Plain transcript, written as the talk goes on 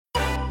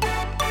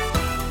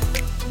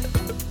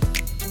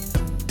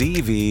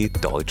DW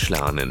Deutsch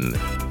lernen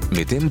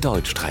mit dem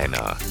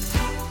Deutschtrainer.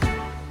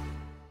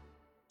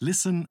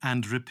 Listen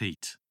and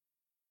repeat.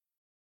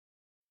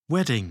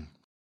 Wedding,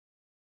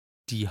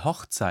 Die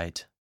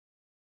Hochzeit.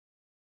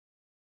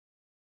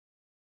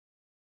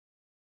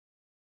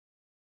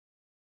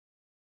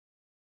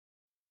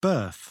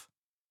 birth,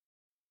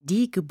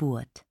 Die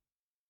Geburt.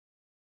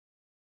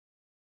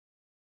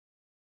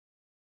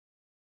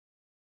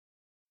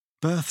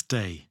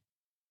 birthday,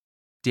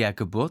 Der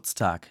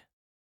Geburtstag.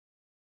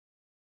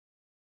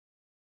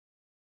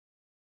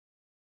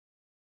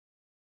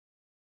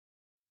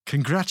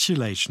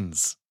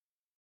 congratulations,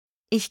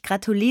 Ich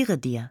gratuliere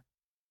dir.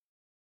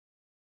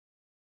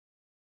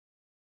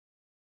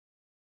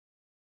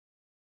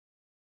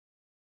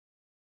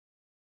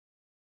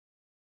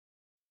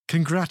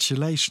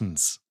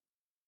 congratulations,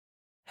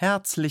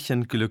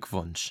 Herzlichen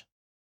Glückwunsch.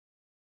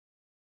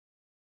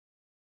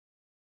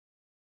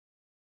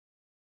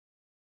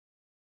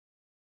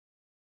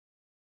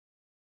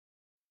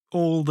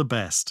 all the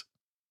best.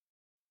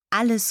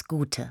 Alles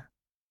Gute.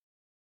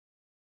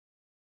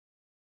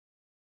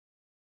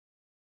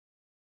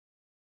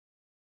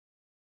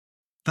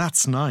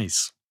 That's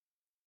nice.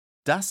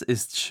 Das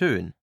ist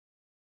schön.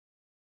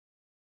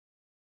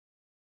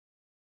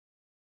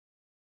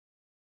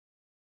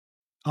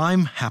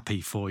 I'm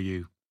happy for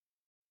you.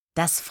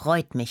 Das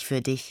freut mich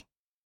für dich.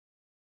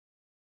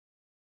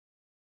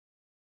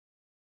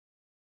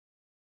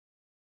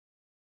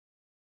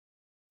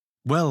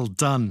 Well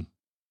done.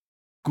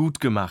 Gut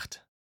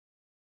gemacht.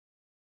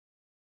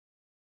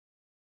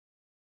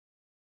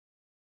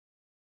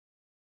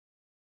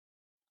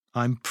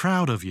 I'm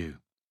proud of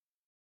you.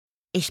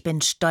 Ich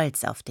bin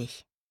stolz auf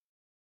dich.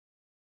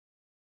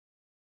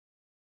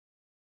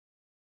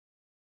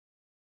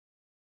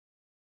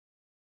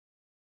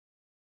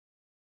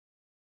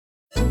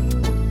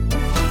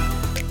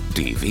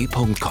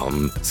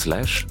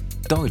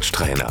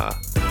 dw.com/Deutschtrainer